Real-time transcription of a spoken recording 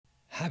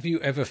Have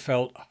you ever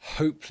felt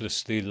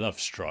hopelessly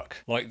love-struck?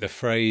 Like the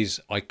phrase,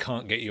 "I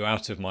can't get you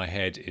out of my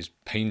head" is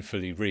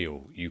painfully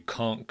real. You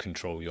can't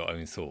control your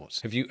own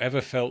thoughts. Have you ever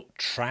felt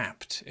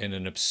trapped in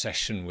an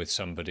obsession with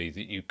somebody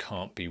that you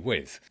can't be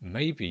with?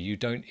 Maybe you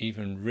don't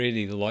even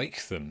really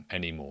like them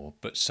anymore,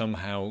 but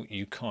somehow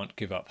you can't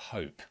give up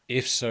hope.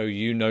 If so,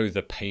 you know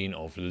the pain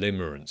of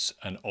limerence,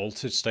 an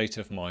altered state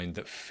of mind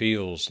that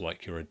feels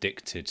like you're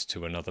addicted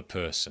to another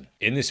person.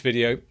 In this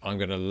video, I'm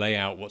going to lay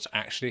out what's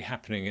actually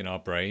happening in our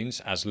brains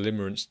as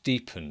limerence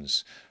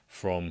deepens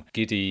from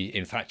giddy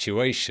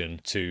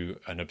infatuation to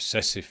an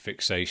obsessive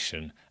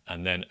fixation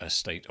and then a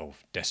state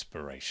of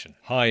desperation.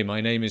 Hi, my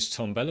name is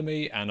Tom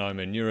Bellamy and I'm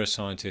a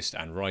neuroscientist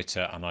and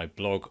writer, and I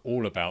blog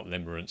all about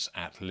limerence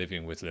at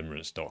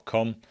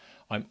livingwithlimerence.com.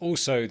 I'm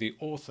also the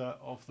author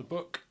of the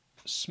book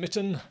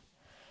Smitten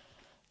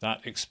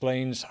that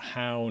explains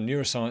how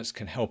neuroscience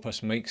can help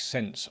us make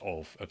sense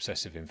of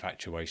obsessive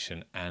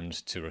infatuation and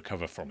to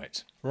recover from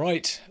it.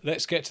 Right,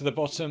 let's get to the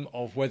bottom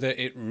of whether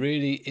it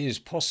really is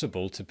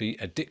possible to be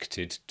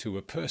addicted to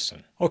a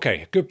person.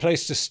 Okay, a good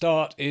place to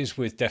start is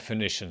with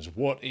definitions.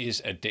 What is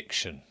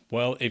addiction?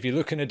 Well, if you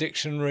look in a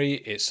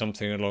dictionary, it's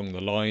something along the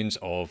lines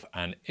of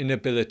an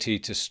inability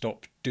to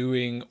stop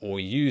doing or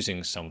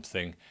using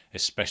something,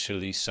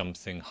 especially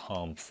something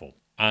harmful.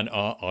 And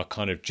our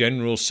kind of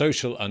general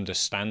social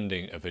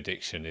understanding of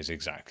addiction is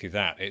exactly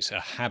that. It's a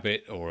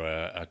habit or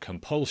a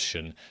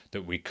compulsion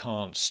that we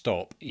can't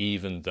stop,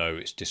 even though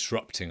it's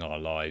disrupting our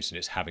lives and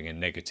it's having a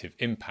negative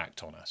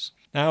impact on us.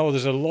 Now,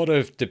 there's a lot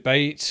of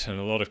debate and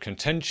a lot of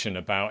contention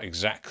about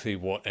exactly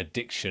what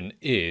addiction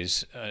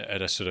is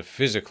at a sort of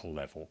physical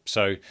level.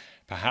 So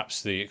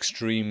perhaps the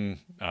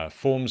extreme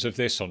forms of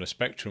this on a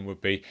spectrum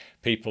would be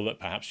people that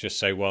perhaps just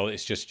say, well,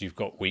 it's just you've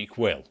got weak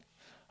will.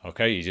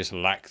 Okay, you just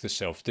lack the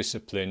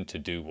self-discipline to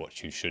do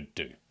what you should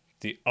do.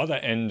 The other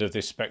end of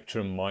this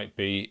spectrum might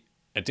be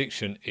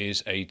addiction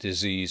is a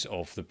disease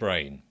of the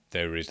brain.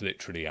 There is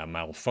literally a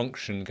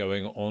malfunction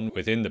going on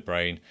within the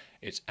brain.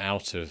 It's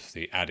out of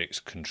the addict's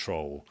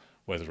control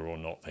whether or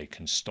not they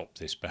can stop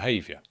this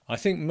behavior. I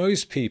think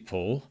most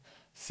people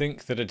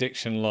think that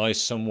addiction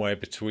lies somewhere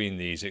between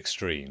these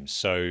extremes.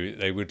 So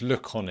they would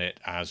look on it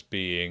as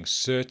being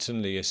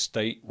certainly a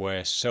state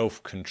where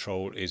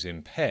self-control is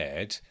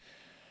impaired,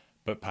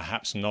 but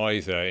perhaps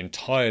neither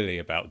entirely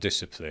about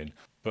discipline,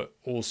 but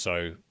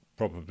also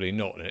probably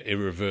not an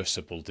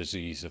irreversible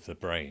disease of the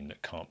brain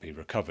that can't be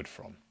recovered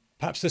from.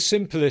 Perhaps the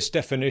simplest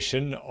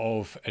definition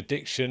of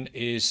addiction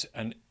is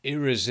an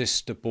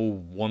irresistible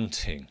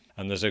wanting.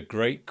 And there's a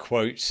great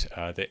quote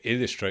that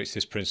illustrates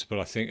this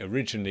principle. I think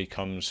originally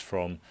comes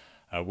from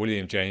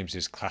William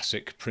James's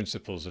classic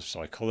Principles of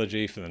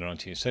Psychology from the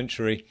 19th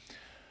century.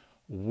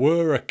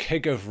 Were a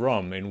keg of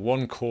rum in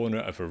one corner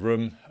of a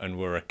room and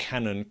were a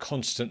cannon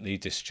constantly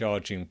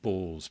discharging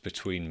balls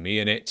between me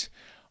and it,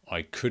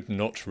 I could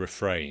not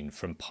refrain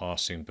from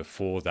passing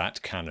before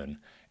that cannon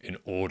in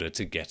order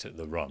to get at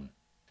the rum.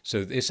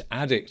 So this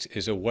addict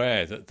is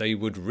aware that they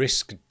would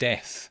risk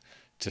death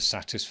to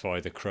satisfy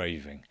the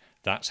craving.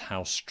 That's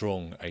how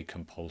strong a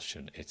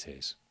compulsion it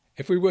is.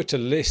 If we were to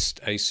list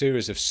a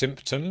series of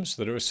symptoms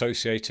that are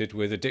associated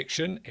with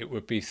addiction, it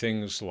would be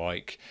things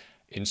like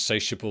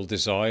insatiable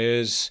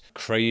desires,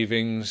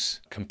 cravings,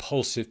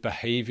 compulsive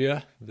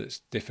behavior that's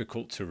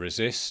difficult to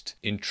resist,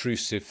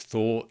 intrusive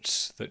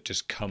thoughts that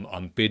just come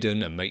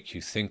unbidden and make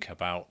you think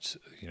about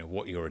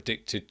what you're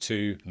addicted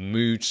to,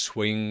 mood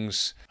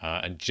swings,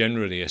 and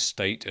generally a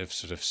state of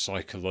sort of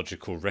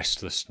psychological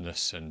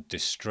restlessness and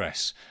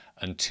distress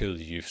until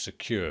you've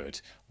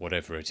secured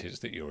whatever it is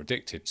that you're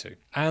addicted to.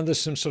 And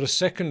there's some sort of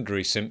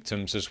secondary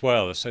symptoms as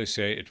well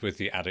associated with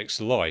the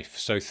addict's life.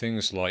 So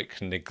things like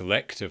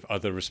neglect of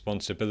other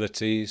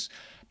responsibilities,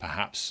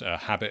 perhaps a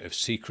habit of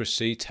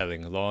secrecy,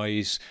 telling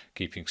lies,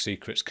 keeping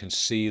secrets,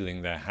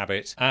 concealing their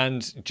habit,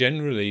 and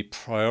generally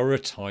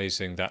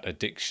prioritizing that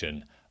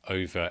addiction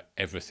over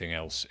everything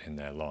else in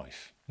their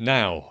life.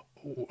 Now,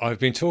 I've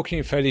been talking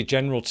in fairly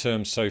general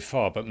terms so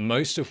far, but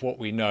most of what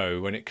we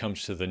know when it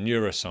comes to the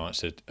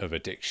neuroscience of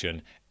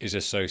addiction is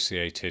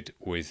associated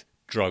with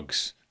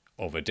drugs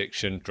of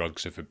addiction,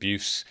 drugs of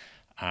abuse,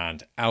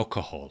 and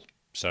alcohol.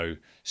 So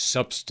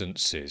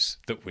substances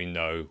that we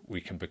know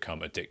we can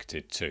become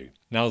addicted to.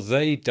 Now,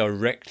 they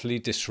directly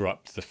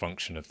disrupt the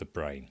function of the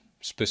brain.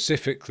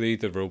 Specifically,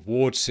 the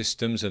reward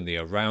systems and the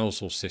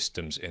arousal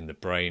systems in the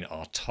brain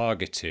are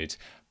targeted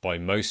by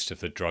most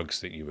of the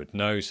drugs that you would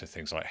know, so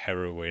things like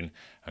heroin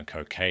and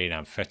cocaine,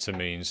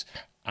 amphetamines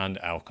and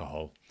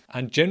alcohol.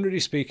 And generally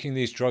speaking,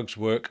 these drugs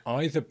work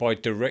either by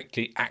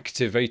directly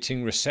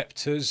activating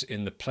receptors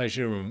in the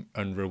pleasure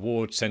and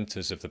reward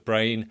centers of the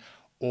brain,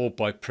 or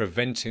by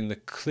preventing the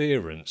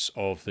clearance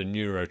of the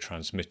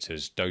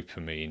neurotransmitters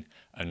dopamine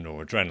and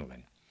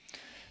noradrenaline.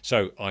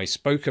 So I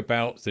spoke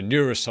about the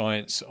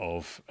neuroscience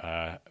of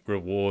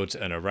reward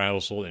and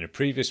arousal in a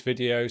previous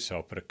video, so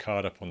I'll put a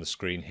card up on the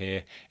screen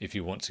here if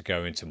you want to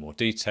go into more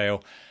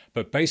detail.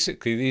 But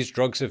basically, these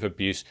drugs of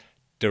abuse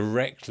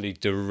directly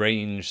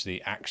derange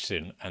the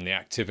action and the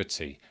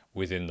activity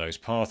within those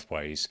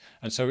pathways.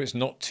 And so it's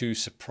not too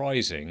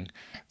surprising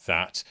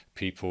that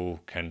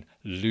people can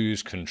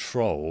lose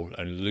control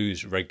and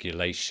lose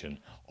regulation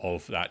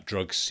of that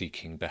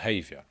drug-seeking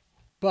behavior.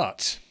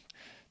 But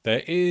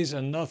there is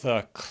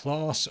another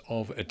class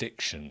of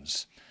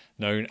addictions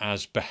known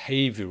as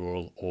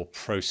behavioral or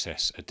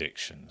process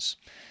addictions.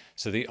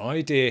 So the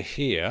idea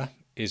here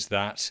is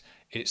that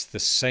it's the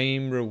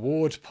same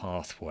reward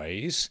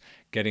pathways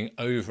getting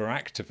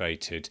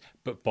overactivated,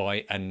 but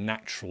by a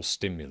natural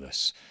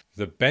stimulus.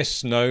 The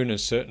best known and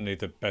certainly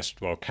the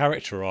best well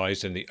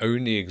characterized and the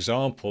only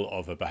example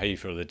of a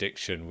behavioral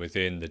addiction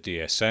within the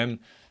DSM,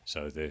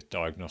 so the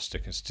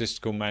Diagnostic and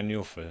Statistical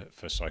Manual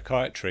for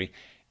Psychiatry,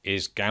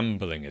 is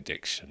gambling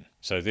addiction.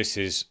 So this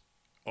is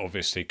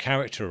obviously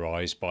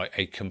characterized by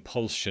a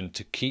compulsion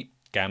to keep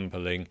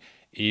gambling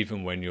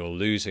even when you're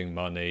losing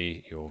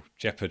money, you're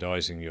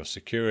jeopardizing your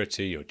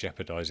security, you're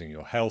jeopardizing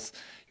your health,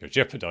 you're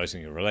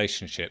jeopardizing your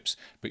relationships,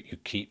 but you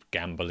keep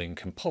gambling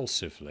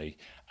compulsively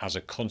as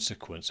a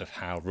consequence of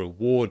how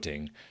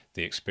rewarding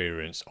the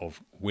experience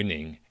of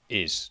winning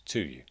is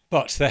to you.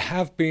 But there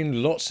have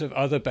been lots of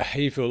other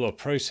behavioral or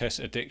process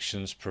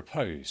addictions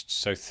proposed.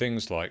 So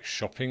things like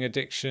shopping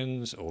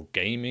addictions or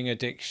gaming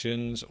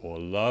addictions or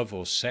love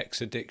or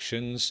sex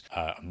addictions.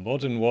 A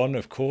modern one,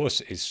 of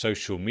course, is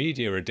social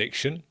media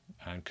addiction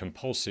and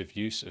compulsive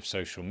use of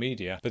social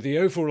media. But the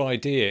overall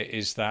idea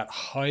is that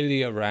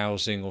highly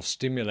arousing or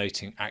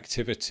stimulating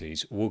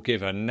activities will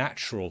give a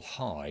natural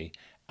high,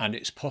 and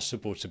it's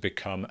possible to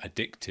become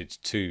addicted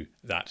to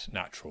that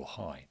natural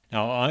high.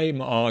 Now,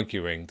 I'm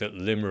arguing that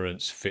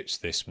limerence fits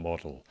this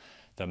model.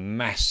 The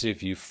massive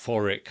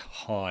euphoric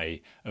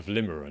high of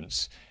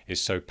limerence is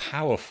so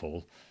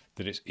powerful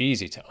that it's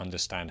easy to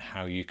understand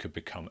how you could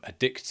become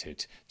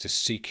addicted to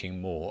seeking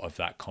more of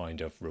that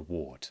kind of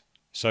reward.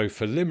 So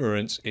for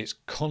limerence, it's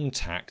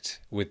contact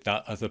with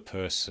that other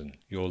person,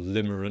 your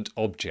limerent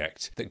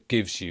object, that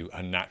gives you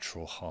a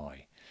natural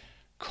high.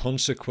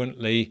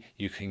 Consequently,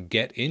 you can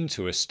get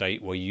into a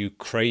state where you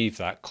crave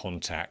that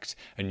contact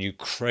and you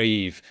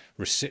crave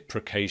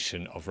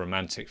reciprocation of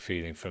romantic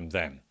feeling from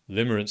them.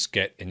 Limerents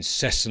get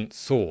incessant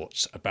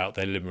thoughts about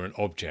their limerent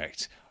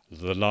object.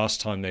 The last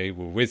time they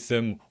were with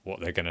them, what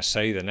they're going to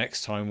say the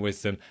next time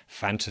with them,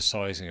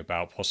 fantasizing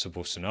about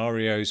possible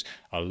scenarios.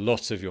 A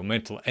lot of your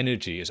mental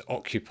energy is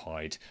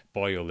occupied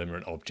by your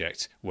limerent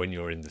object when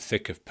you're in the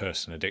thick of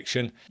person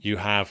addiction. You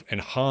have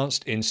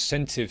enhanced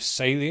incentive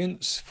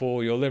salience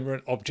for your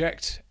limerent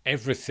object.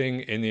 Everything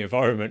in the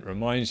environment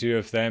reminds you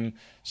of them.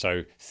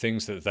 So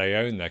things that they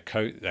own, their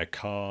coat, their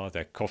car,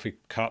 their coffee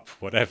cup,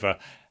 whatever,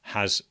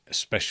 has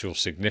special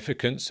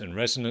significance and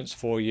resonance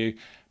for you.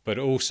 But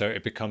also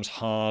it becomes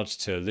hard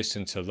to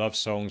listen to love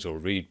songs or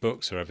read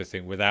books or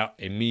everything without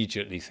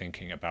immediately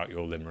thinking about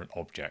your limerent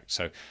object.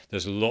 So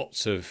there's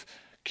lots of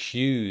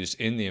cues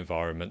in the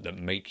environment that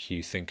make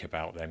you think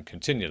about them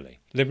continually.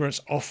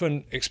 Limerents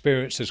often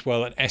experience as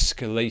well an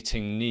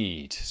escalating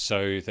need.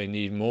 So they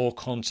need more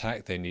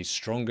contact, they need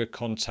stronger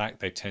contact,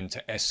 they tend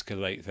to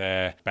escalate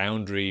their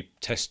boundary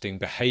testing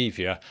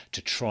behavior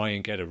to try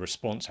and get a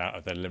response out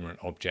of their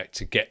limerent object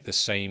to get the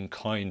same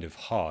kind of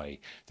high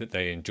that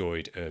they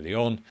enjoyed early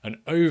on. And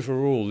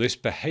overall, this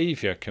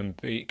behavior can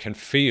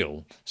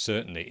feel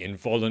certainly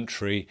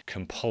involuntary,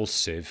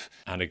 compulsive,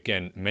 and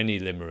again, many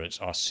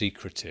limerents are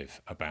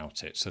secretive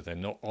about it. So they're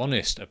not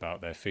honest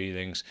about their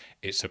feelings.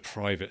 It's a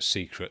private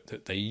secret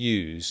that they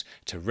use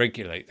to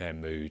regulate their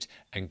mood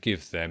and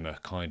give them a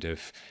kind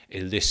of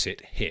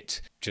illicit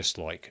hit, just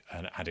like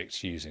an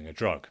addict using a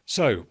drug.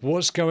 So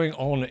what's going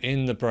on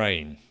in the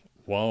brain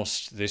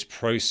whilst this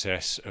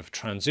process of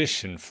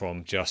transition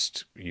from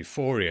just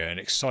euphoria and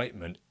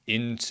excitement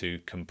into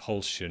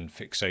compulsion,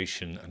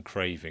 fixation and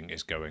craving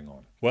is going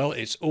on? Well,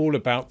 it's all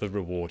about the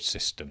reward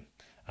system.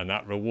 And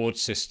that reward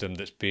system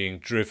that's being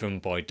driven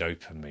by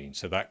dopamine.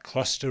 So that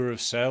cluster of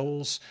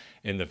cells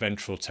in the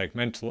ventral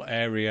tegmental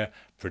area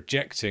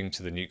projecting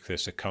to the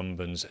nucleus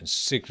accumbens and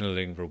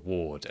signaling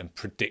reward and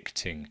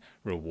predicting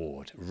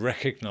reward,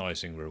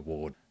 recognizing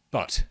reward.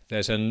 But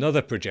there's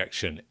another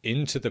projection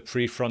into the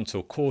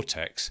prefrontal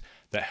cortex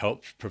that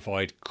helps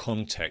provide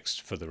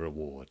context for the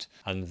reward.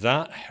 And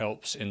that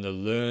helps in the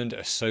learned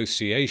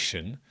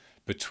association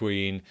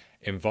between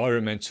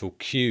environmental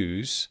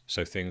cues,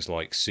 so things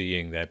like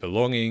seeing their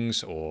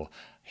belongings or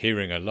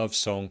hearing a love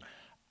song,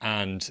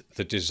 and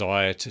the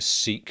desire to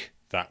seek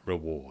that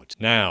reward.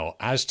 Now,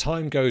 as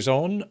time goes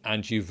on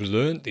and you've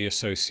learnt the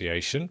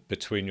association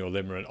between your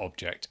limerent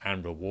object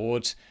and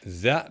reward,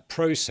 that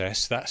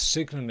process, that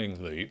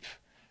signaling loop,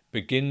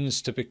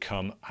 begins to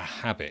become a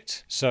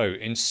habit. So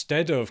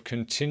instead of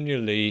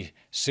continually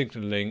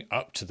signaling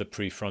up to the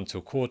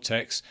prefrontal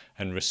cortex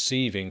and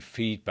receiving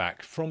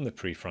feedback from the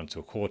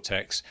prefrontal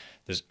cortex,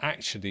 there's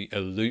actually a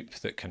loop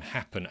that can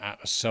happen at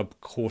a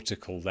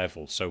subcortical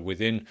level. So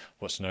within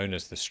what's known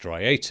as the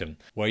striatum,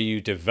 where you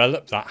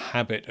develop that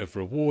habit of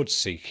reward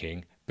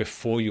seeking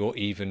before you're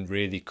even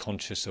really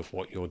conscious of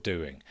what you're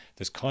doing.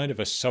 There's kind of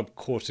a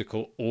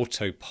subcortical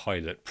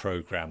autopilot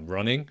program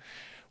running,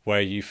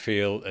 where you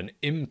feel an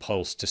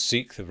impulse to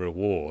seek the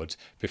reward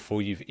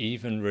before you've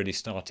even really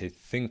started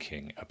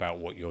thinking about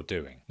what you're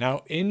doing.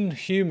 Now, in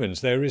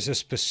humans, there is a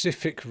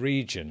specific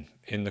region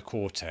in the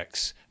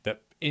cortex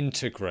that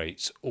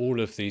integrates all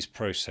of these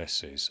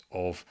processes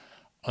of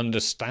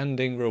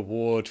understanding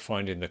reward,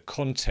 finding the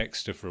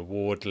context of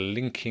reward,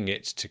 linking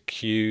it to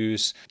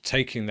cues,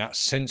 taking that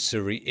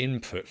sensory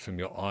input from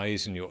your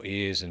eyes and your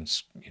ears and,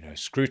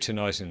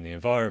 scrutinizing the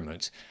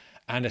environment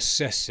and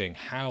assessing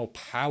how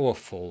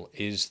powerful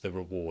is the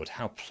reward,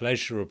 how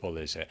pleasurable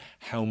is it,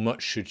 how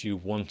much should you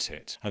want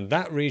it. And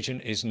that region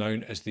is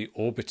known as the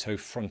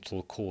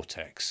orbitofrontal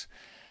cortex.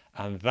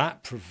 And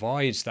that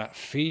provides that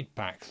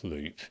feedback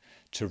loop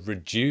to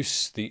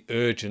reduce the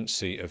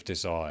urgency of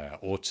desire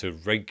or to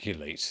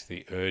regulate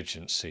the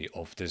urgency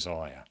of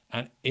desire.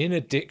 And in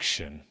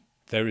addiction,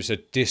 there is a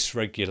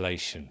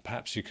dysregulation,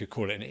 perhaps you could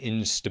call it an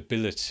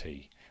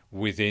instability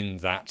within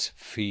that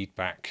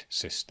feedback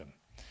system.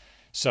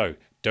 So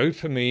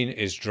dopamine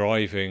is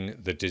driving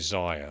the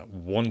desire,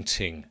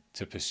 wanting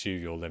to pursue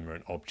your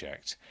limerent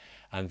object.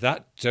 And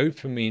that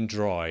dopamine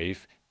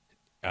drive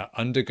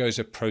undergoes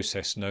a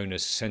process known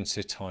as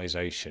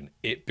sensitization.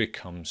 It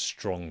becomes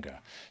stronger.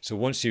 So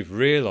once you've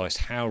realized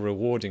how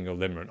rewarding your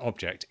limerent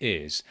object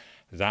is,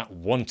 that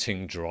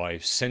wanting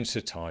drive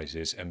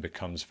sensitizes and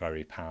becomes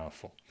very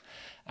powerful.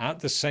 At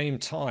the same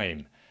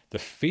time, the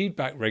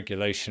feedback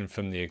regulation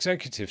from the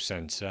executive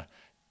center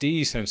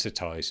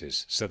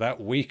desensitizes, so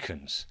that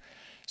weakens.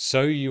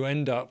 So you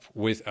end up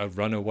with a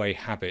runaway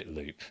habit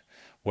loop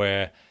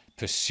where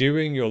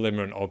pursuing your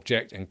limerent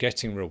object and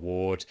getting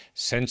reward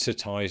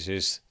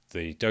sensitizes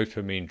the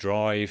dopamine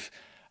drive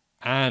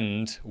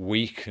and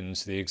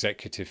weakens the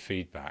executive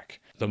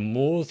feedback. The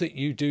more that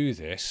you do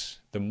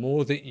this, the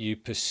more that you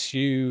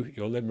pursue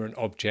your limerent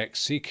object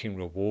seeking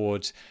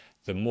rewards,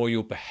 the more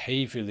you'll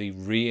behaviorally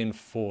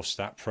reinforce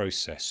that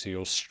process. So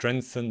you'll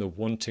strengthen the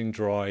wanting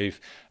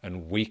drive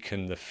and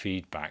weaken the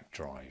feedback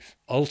drive.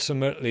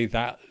 Ultimately,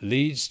 that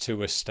leads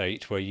to a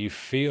state where you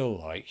feel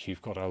like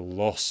you've got a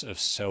loss of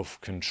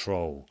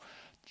self-control.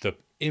 The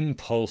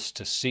impulse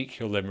to seek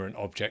your limerent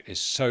object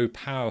is so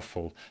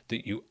powerful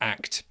that you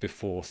act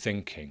before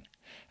thinking.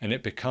 And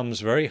it becomes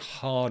very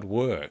hard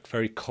work,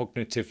 very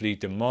cognitively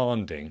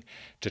demanding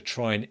to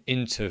try and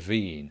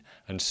intervene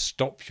and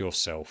stop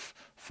yourself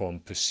from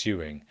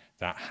pursuing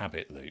that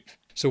habit loop.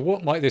 So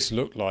what might this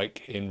look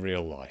like in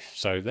real life?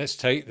 So let's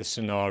take the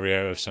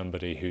scenario of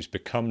somebody who's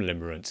become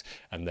limerent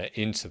and they're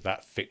into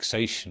that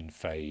fixation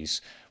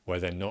phase where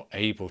they're not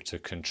able to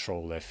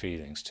control their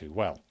feelings too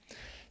well.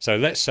 So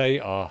let's say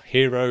our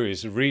hero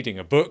is reading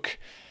a book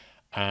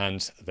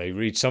and they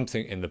read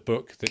something in the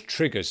book that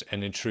triggers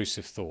an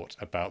intrusive thought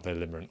about their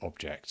limerent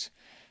object.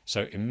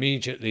 So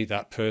immediately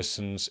that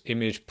person's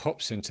image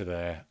pops into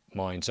their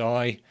mind's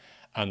eye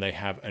and they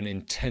have an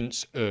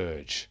intense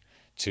urge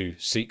to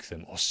seek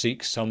them or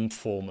seek some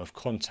form of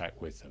contact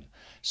with them.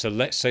 So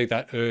let's say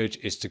that urge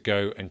is to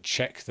go and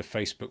check the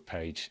Facebook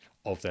page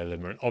of their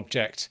limerent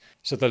object.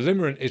 So the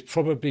limerent is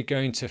probably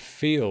going to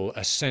feel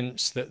a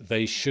sense that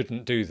they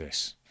shouldn't do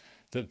this,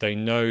 that they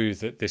know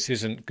that this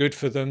isn't good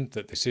for them,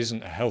 that this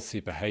isn't a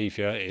healthy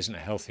behavior, it isn't a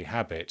healthy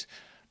habit,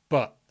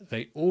 but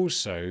they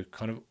also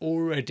kind of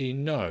already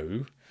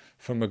know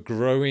from a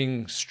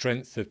growing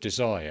strength of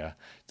desire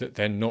that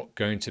they're not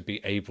going to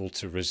be able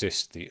to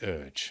resist the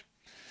urge.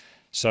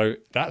 So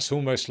that's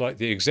almost like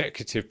the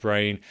executive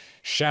brain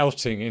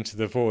shouting into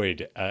the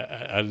void,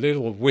 a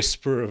little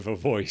whisper of a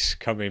voice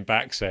coming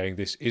back saying,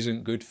 this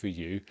isn't good for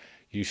you,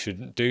 you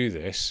shouldn't do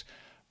this,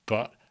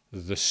 but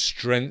the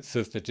strength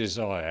of the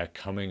desire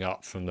coming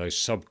up from those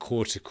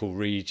subcortical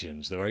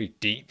regions, the very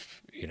deep,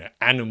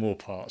 animal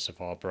parts of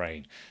our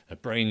brain, the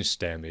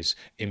brainstem is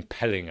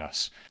impelling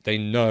us. They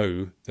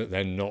know that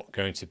they're not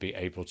going to be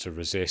able to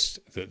resist,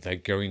 that they're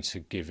going to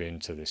give in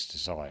to this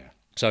desire.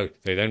 So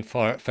they then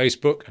fire at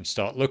Facebook and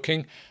start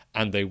looking,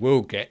 and they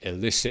will get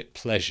illicit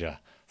pleasure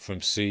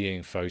from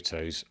seeing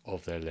photos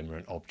of their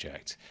limerent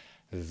object.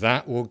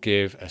 That will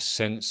give a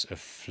sense of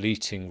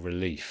fleeting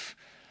relief,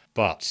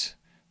 but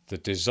the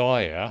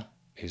desire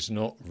is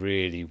not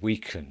really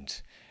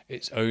weakened.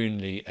 It's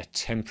only a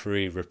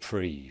temporary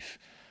reprieve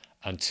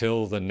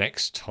until the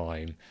next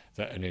time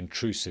that an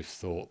intrusive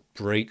thought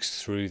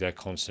breaks through their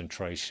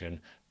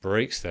concentration,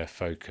 breaks their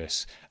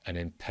focus, and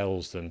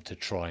impels them to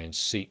try and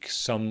seek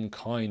some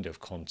kind of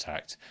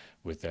contact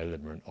with their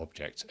limerent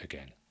object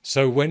again.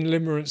 So when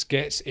limerence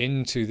gets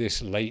into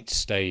this late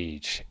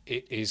stage,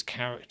 it is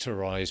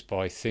characterized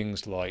by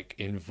things like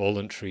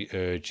involuntary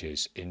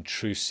urges,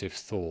 intrusive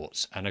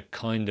thoughts, and a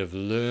kind of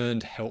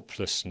learned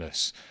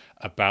helplessness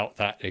about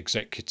that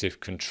executive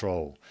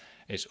control.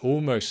 It's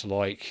almost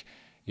like,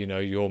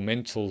 your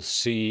mental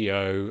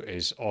CEO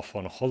is off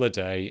on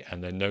holiday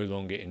and they're no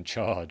longer in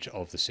charge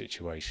of the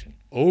situation.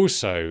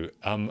 Also,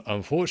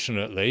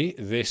 unfortunately,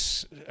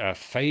 this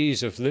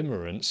phase of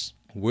limerence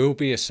will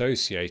be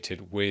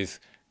associated with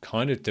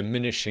kind of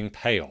diminishing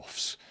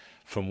payoffs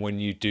from when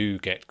you do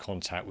get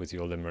contact with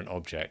your limerent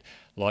object.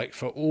 Like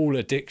for all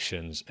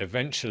addictions,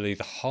 eventually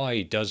the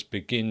high does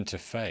begin to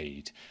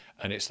fade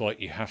and it's like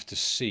you have to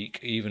seek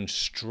even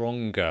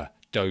stronger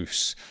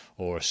dose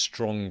or a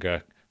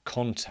stronger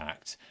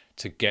contact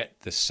to get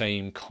the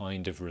same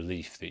kind of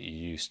relief that you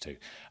used to.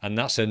 And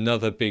that's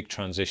another big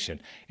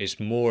transition. It's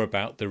more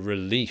about the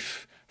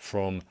relief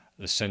from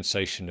the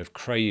sensation of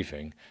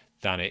craving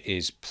than it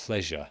is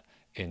pleasure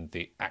in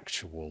the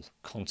actual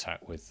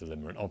contact with the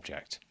limerent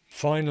object.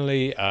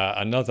 Finally,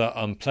 another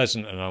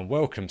unpleasant and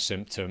unwelcome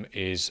symptom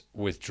is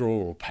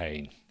withdrawal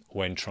pain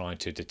when trying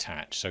to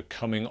detach. So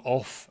coming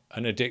off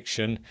an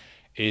addiction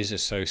is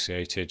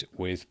associated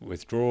with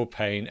withdrawal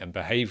pain, and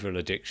behavioral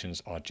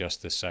addictions are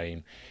just the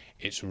same.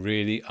 It's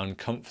really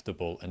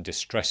uncomfortable and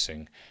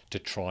distressing to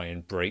try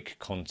and break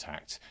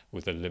contact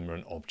with a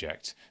limerent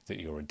object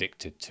that you're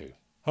addicted to.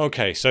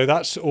 Okay, so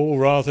that's all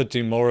rather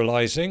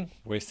demoralizing.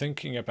 We're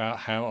thinking about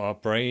how our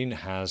brain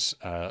has,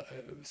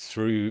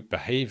 through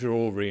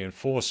behavioral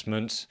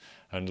reinforcement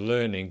and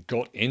learning,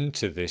 got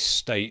into this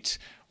state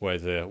where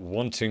the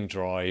wanting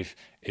drive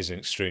is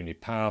extremely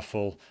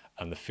powerful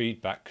and the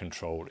feedback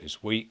control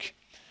is weak.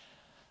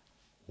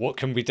 What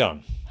can be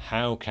done?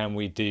 How can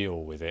we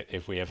deal with it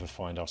if we ever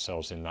find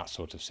ourselves in that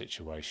sort of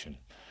situation?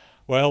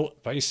 Well,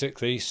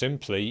 basically,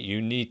 simply,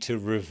 you need to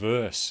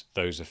reverse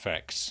those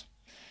effects.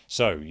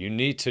 So you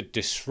need to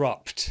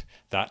disrupt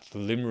that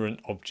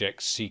limerent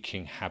object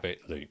seeking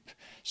habit loop.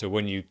 So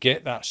when you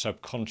get that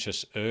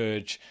subconscious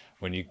urge,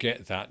 when you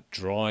get that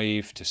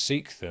drive to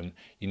seek them,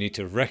 you need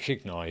to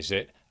recognize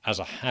it as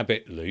a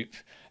habit loop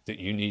that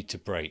you need to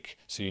break.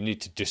 So you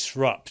need to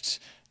disrupt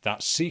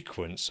that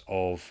sequence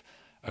of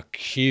a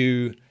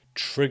cue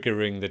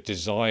triggering the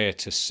desire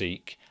to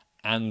seek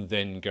and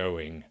then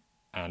going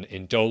and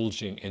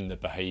indulging in the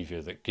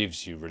behavior that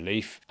gives you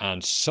relief,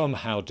 and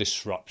somehow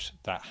disrupt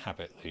that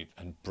habit loop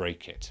and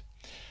break it.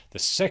 The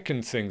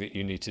second thing that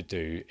you need to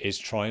do is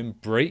try and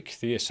break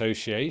the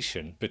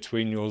association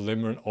between your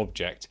limerent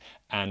object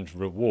and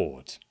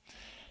reward.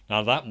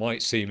 Now that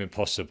might seem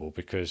impossible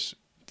because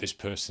this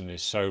person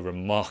is so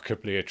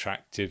remarkably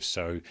attractive,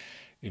 so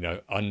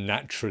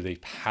unnaturally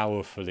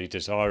powerfully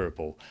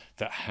desirable,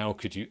 that how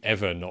could you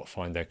ever not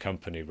find their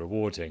company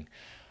rewarding?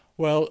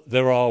 Well,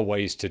 there are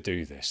ways to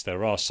do this.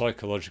 There are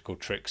psychological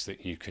tricks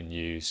that you can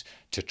use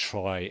to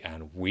try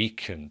and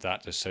weaken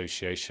that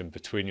association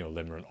between your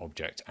limerent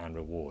object and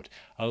reward.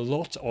 A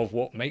lot of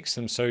what makes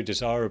them so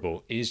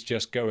desirable is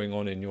just going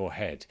on in your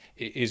head.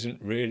 It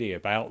isn't really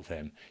about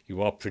them.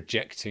 You are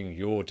projecting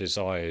your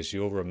desires,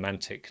 your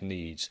romantic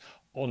needs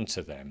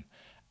onto them.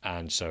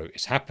 And so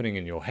it's happening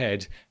in your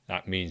head.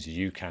 That means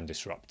you can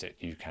disrupt it.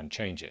 You can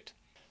change it.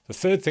 The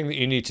third thing that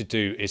you need to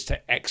do is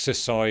to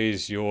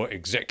exercise your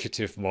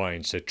executive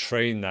mind. So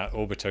train that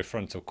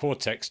orbitofrontal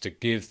cortex to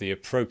give the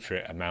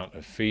appropriate amount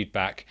of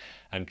feedback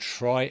and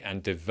try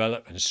and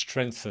develop and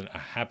strengthen a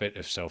habit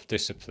of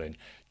self-discipline,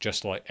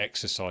 just like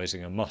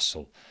exercising a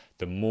muscle.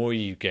 The more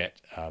you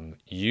get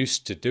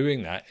used to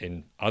doing that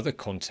in other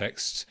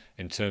contexts,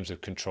 in terms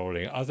of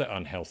controlling other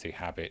unhealthy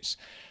habits,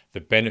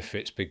 the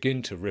benefits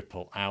begin to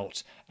ripple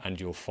out, and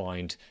you'll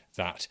find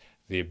that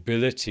the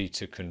ability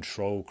to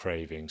control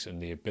cravings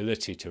and the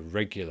ability to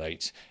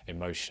regulate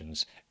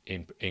emotions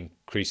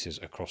increases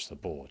across the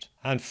board.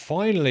 And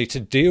finally, to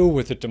deal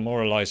with the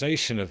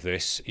demoralization of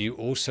this, you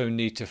also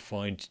need to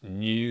find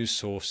new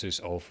sources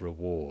of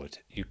reward.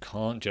 You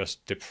can't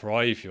just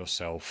deprive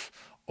yourself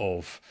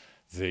of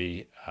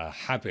the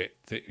habit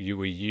that you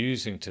were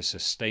using to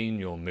sustain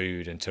your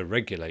mood and to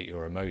regulate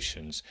your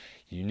emotions.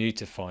 You need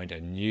to find a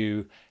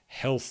new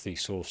healthy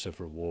source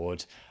of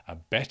reward, a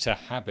better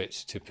habit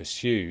to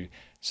pursue,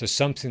 so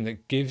something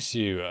that gives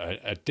you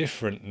a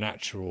different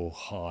natural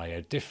high,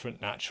 a different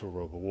natural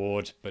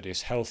reward, but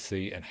is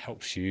healthy and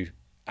helps you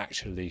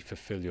actually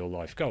fulfill your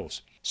life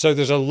goals. So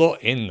there's a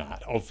lot in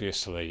that.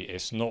 Obviously,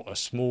 it's not a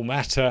small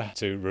matter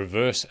to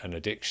reverse an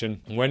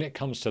addiction. When it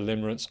comes to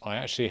limerence, I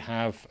actually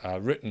have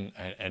written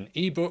an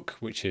ebook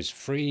which is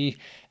free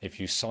if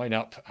you sign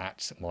up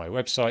at my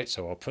website.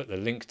 So I'll put the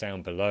link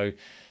down below.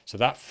 So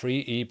that free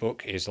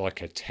ebook is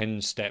like a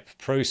 10-step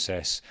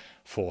process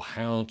for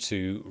how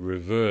to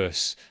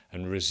reverse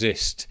and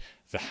resist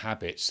the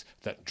habits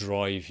that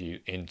drive you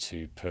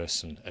into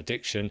person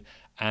addiction,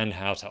 and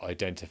how to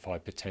identify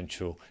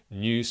potential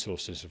new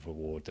sources of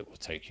reward that will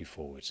take you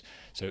forwards.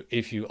 So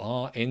if you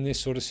are in this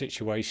sort of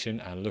situation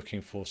and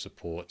looking for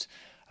support,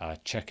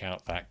 check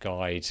out that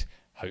guide.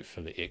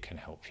 Hopefully it can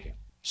help you.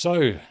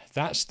 So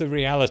that's the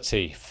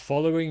reality.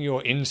 Following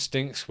your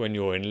instincts when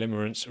you're in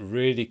limerence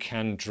really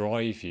can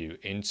drive you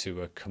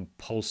into a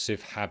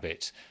compulsive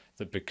habit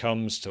that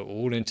becomes, to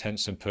all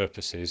intents and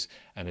purposes,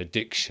 an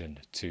addiction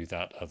to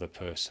that other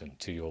person,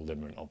 to your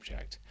limerent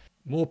object.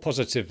 More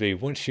positively,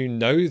 once you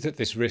know that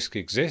this risk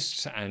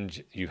exists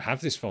and you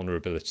have this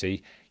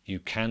vulnerability, you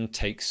can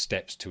take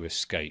steps to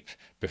escape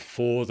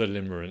before the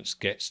limerence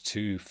gets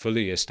too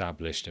fully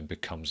established and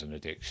becomes an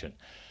addiction.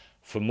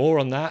 For more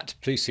on that,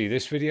 please see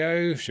this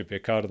video, should be a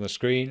card on the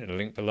screen and a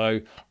link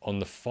below, on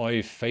the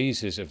 5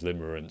 phases of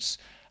limerence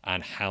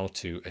and how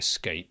to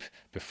escape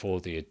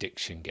before the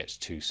addiction gets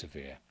too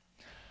severe.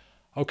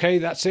 Okay,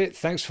 that's it.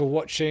 Thanks for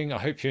watching. I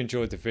hope you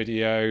enjoyed the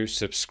video.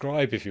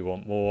 Subscribe if you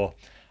want more,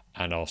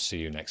 and I'll see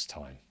you next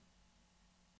time.